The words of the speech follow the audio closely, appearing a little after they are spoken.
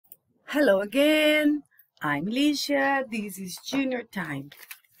Hello again, I'm Alicia. This is Junior Time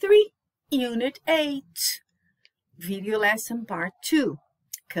 3, Unit 8, Video Lesson Part 2.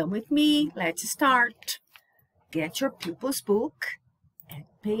 Come with me, let's start. Get your pupil's book at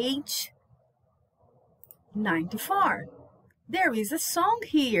page 94. There is a song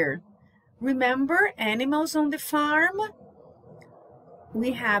here. Remember animals on the farm?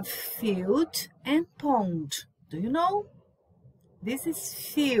 We have field and pond. Do you know? This is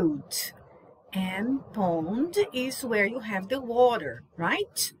field, and pond is where you have the water,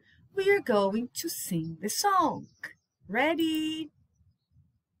 right? We are going to sing the song. Ready?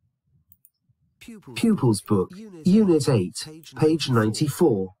 Pupils Book, Unit 8, page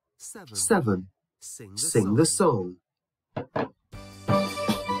 94. 7. Sing the song.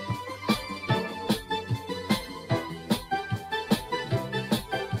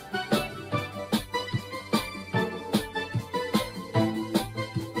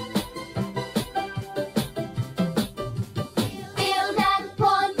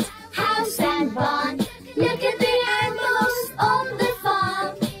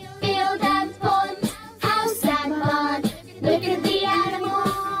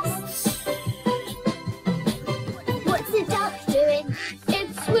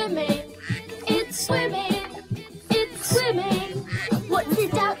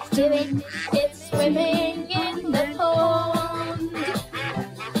 Doing? It's swimming in the pond.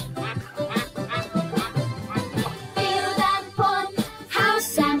 Field and pond,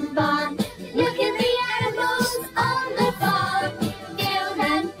 house and barn. Look at the animals on the farm. Field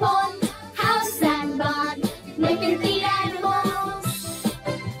and pond, house and barn. Look at the animals.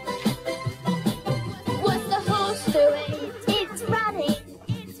 What's the horse doing? It's running.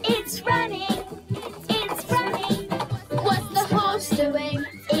 It's running. It's running. What's the horse doing?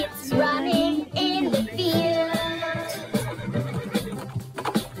 Running in the field.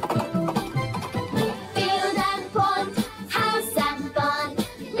 Field and pond, house and barn.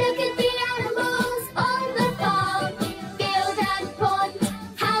 Look at the animals on the farm. Field and pond,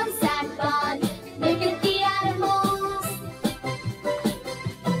 house and barn. Look at the animals.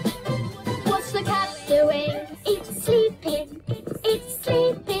 What's the cat doing? It's sleeping. It's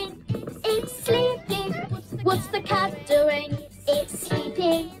sleeping. It's sleeping. What's the cat doing? It's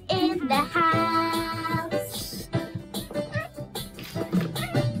sleeping in the house.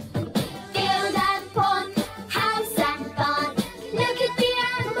 Field and pond, house and barn. Look at the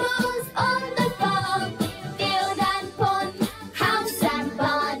animals on the farm. Field and pond, house and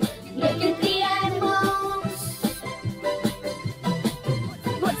barn. Look at the animals.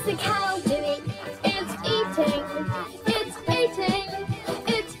 What's the cow doing? It's eating. It's eating.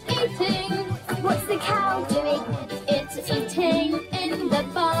 It's eating. What's the cow doing? It's eating in the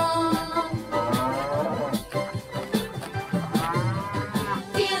barn.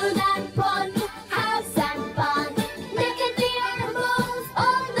 Field and pond, house and barn. Look at the animals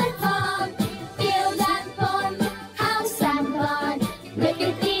on the farm. Field and pond, house and barn. Look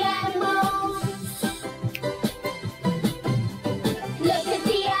at the animals. Look at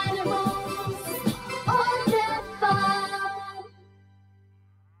the animals on the farm.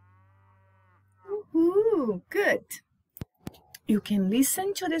 Ooh, good. You can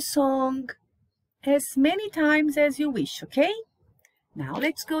listen to the song as many times as you wish, okay? Now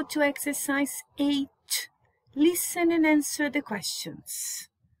let's go to exercise 8. Listen and answer the questions.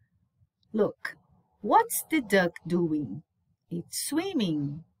 Look, what's the duck doing? It's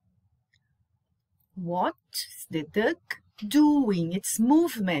swimming. What's the duck doing? It's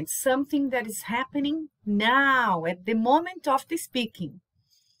movement, something that is happening now, at the moment of the speaking.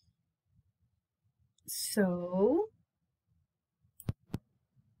 So,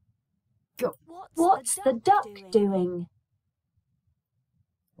 go. What's the duck doing?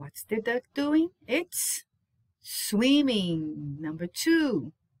 What's the duck doing? It's swimming. Number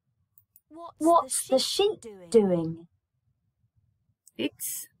 2. What's the sheep doing?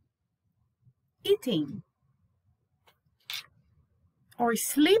 It's eating. Or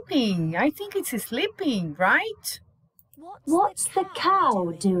sleeping. I think it's sleeping, right? What's the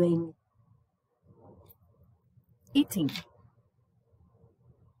cow doing? Eating.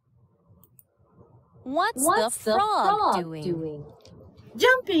 What's the frog doing?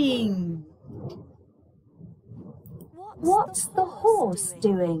 Jumping. What's the horse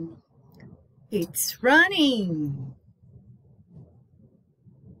doing? It's running.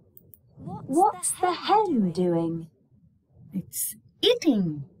 What's the hen doing? It's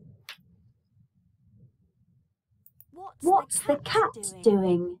eating. What's the cat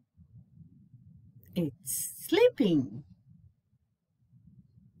doing? It's sleeping.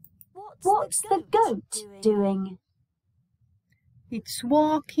 What's the goat doing? It's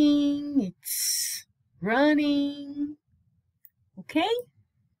walking, it's running. Okay?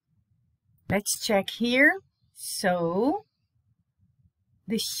 Let's check here. So,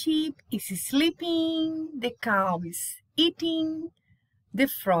 the sheep is sleeping, the cow is eating, the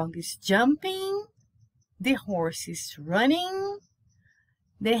frog is jumping, the horse is running,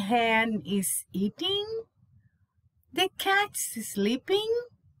 the hen is eating, the cat is sleeping,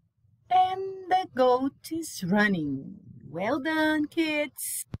 and the goat is running. Well done,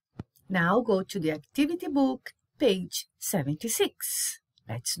 kids. Now go to the activity book, page 76.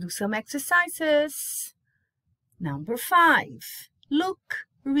 Let's do some exercises. Number 5. Look,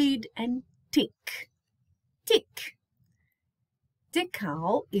 read, and tick. Tick. The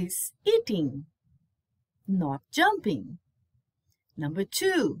cow is eating, not jumping. Number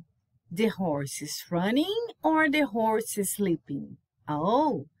 2. The horse is running or the horse is sleeping?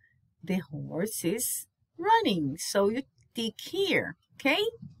 Oh, the horse is running, so you tick here, okay?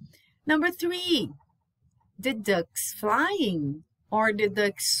 Number 3. The duck's flying or the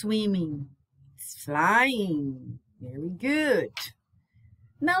duck's swimming? It's flying. Very good.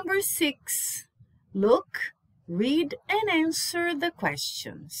 Number 6. Look, read, and answer the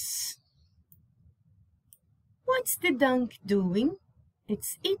questions. What's the duck doing?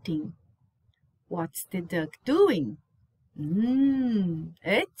 It's eating. What's the duck doing?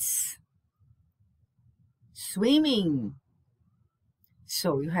 It's swimming.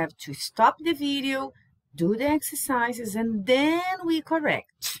 So you have to stop the video, do the exercises, and then we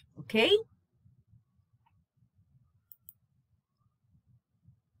correct, okay?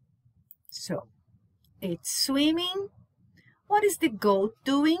 So, it's swimming. What is the goat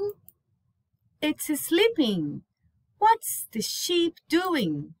doing? It's sleeping. What's the sheep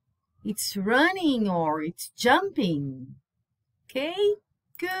doing? It's running or it's jumping. Okay,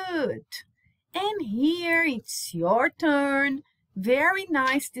 good. And here it's your turn. Very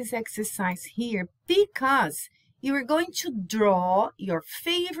nice this exercise here because you are going to draw your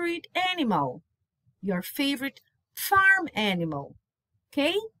favorite animal, your favorite farm animal.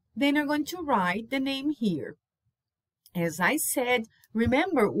 Okay, then you're going to write the name here. As I said,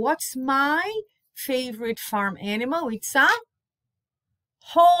 remember what's my favorite farm animal? It's a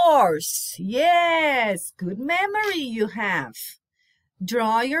horse. Yes, good memory you have.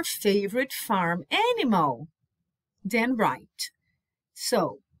 Draw your favorite farm animal. Then write.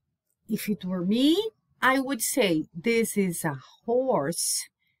 So, if it were me, I would say this is a horse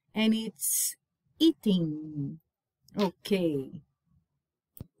and it's eating. Okay.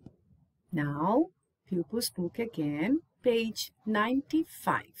 Now, pupils book again, page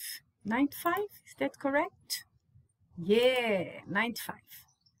 95. 95, is that correct? Yeah, 95.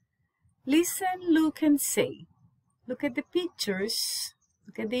 Listen, look, and say. Look at the pictures.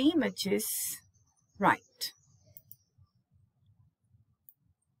 Look at the images. Right.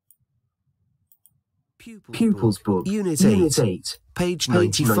 Pupils Book, Unit 8, page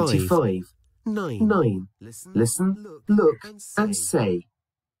 95. 9. Listen, look, and say.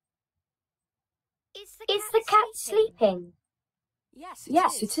 Is the cat sleeping? Yes,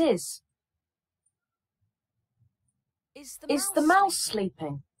 it is. Is the mouse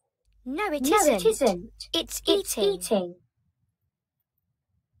sleeping? No, it isn't. isn't. It's eating.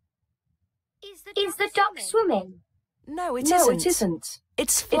 Is the duck swimming? No, it No, isn't. it isn't.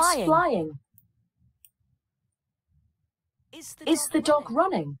 It's It's flying. flying. Is the dog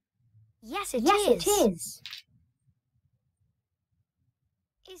running? Yes, it is.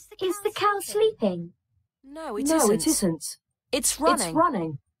 Is the cow sleeping? No, it No, isn't. it isn't. It's running. It's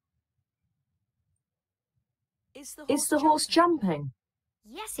running. Is the horse jumping?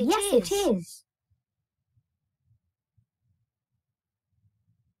 Yes, it is.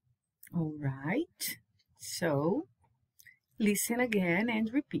 All right. So, listen again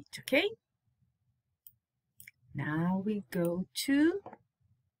and repeat, okay? Now we go to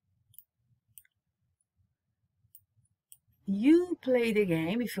you play the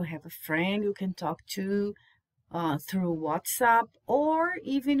game. If you have a friend you can talk to through WhatsApp or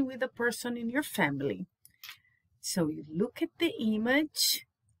even with a person in your family. So you look at the image,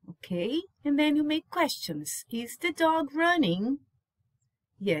 okay, and then you make questions. Is the dog running?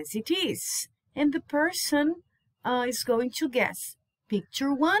 Yes, it is. And the person is going to guess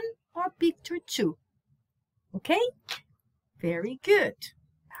picture 1 or picture 2. Okay? Very good.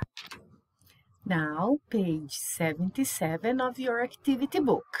 Now, page 77 of your activity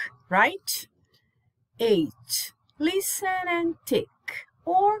book, right? 8. Listen and tick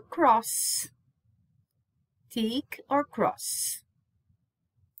or cross. Tick or cross.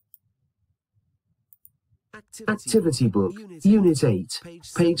 Activity Book, Unit 8,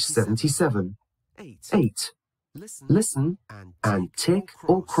 page 77. 8. Listen and tick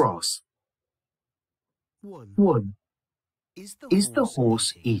or cross. 1. Is the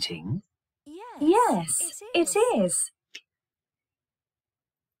horse eating? Yes, it is.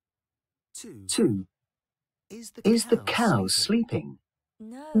 2. Is the cow sleeping?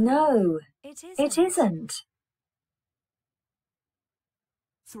 No, it isn't.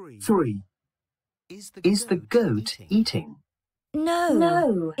 3. Is the goat eating?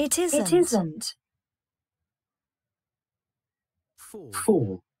 No, it isn't.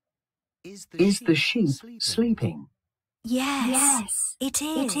 4. Is the sheep sleeping? Yes, it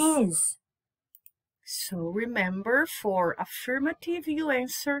is. So remember, for affirmative you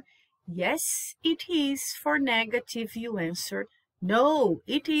answer, yes, it is. For negative you answer, no,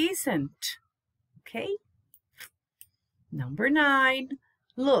 it isn't. Okay? Number 9.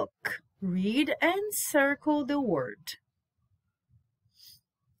 Look, read and circle the word.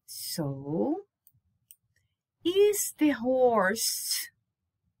 So, is the horse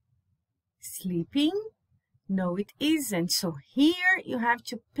sleeping? No, it isn't. So here you have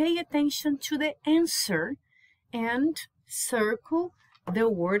to pay attention to the answer and circle the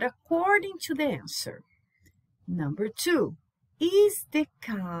word according to the answer. Number 2, is the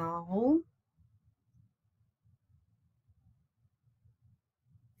cow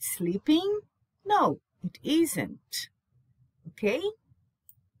sleeping? No, it isn't. Okay?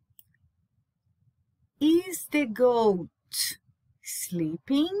 Is the goat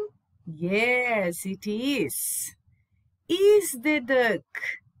sleeping? Yes, it is. Is the duck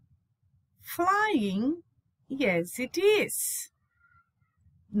flying? Yes, it is.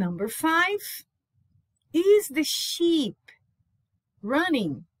 Number 5, is the sheep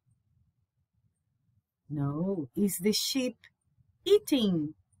running? No. Is the sheep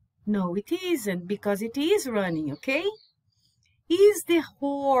eating? No, it isn't, because it is running, okay? Is the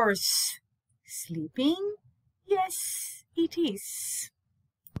horse sleeping? Yes, it is.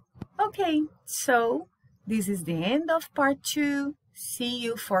 Okay, so this is the end of part 2. See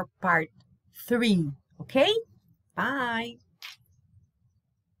you for part 3, okay? Bye.